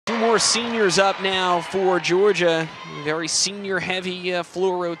more seniors up now for Georgia. Very senior-heavy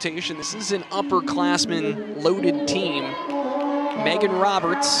floor rotation. This is an upperclassman-loaded team. Megan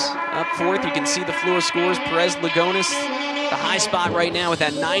Roberts up fourth. You can see the floor scores. Perez Lagonis, the high spot right now with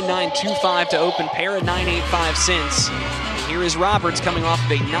that 9.925 to open, pair at 9.85 since. And here is Roberts coming off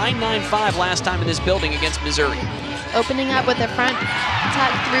of a 9.95 last time in this building against Missouri. Opening up with a front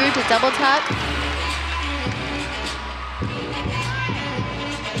tuck through to double tuck.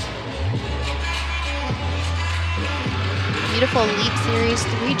 Beautiful leap series,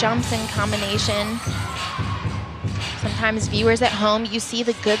 3 jumps in combination. Sometimes viewers at home, you see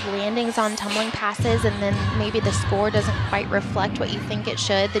the good landings on tumbling passes and then maybe the score doesn't quite reflect what you think it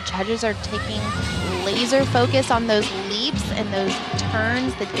should. The judges are taking laser focus on those leaps and those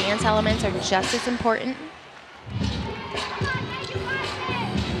turns. The dance elements are just as important.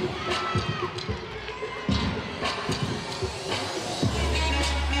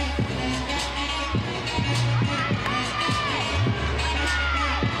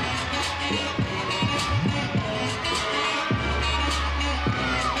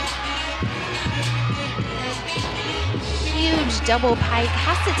 Huge double pike,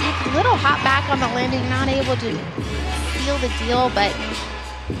 has to take a little hop back on the landing, not able to seal the deal, but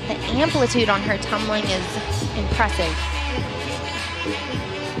the amplitude on her tumbling is impressive.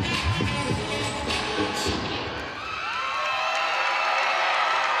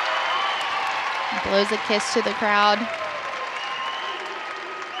 Blows a kiss to the crowd.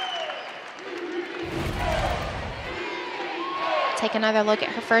 Take another look at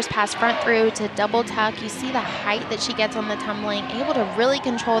her first pass front through to double tuck. You see the height that she gets on the tumbling, able to really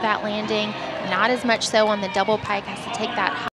control that landing, not as much so on the double pike, has to take that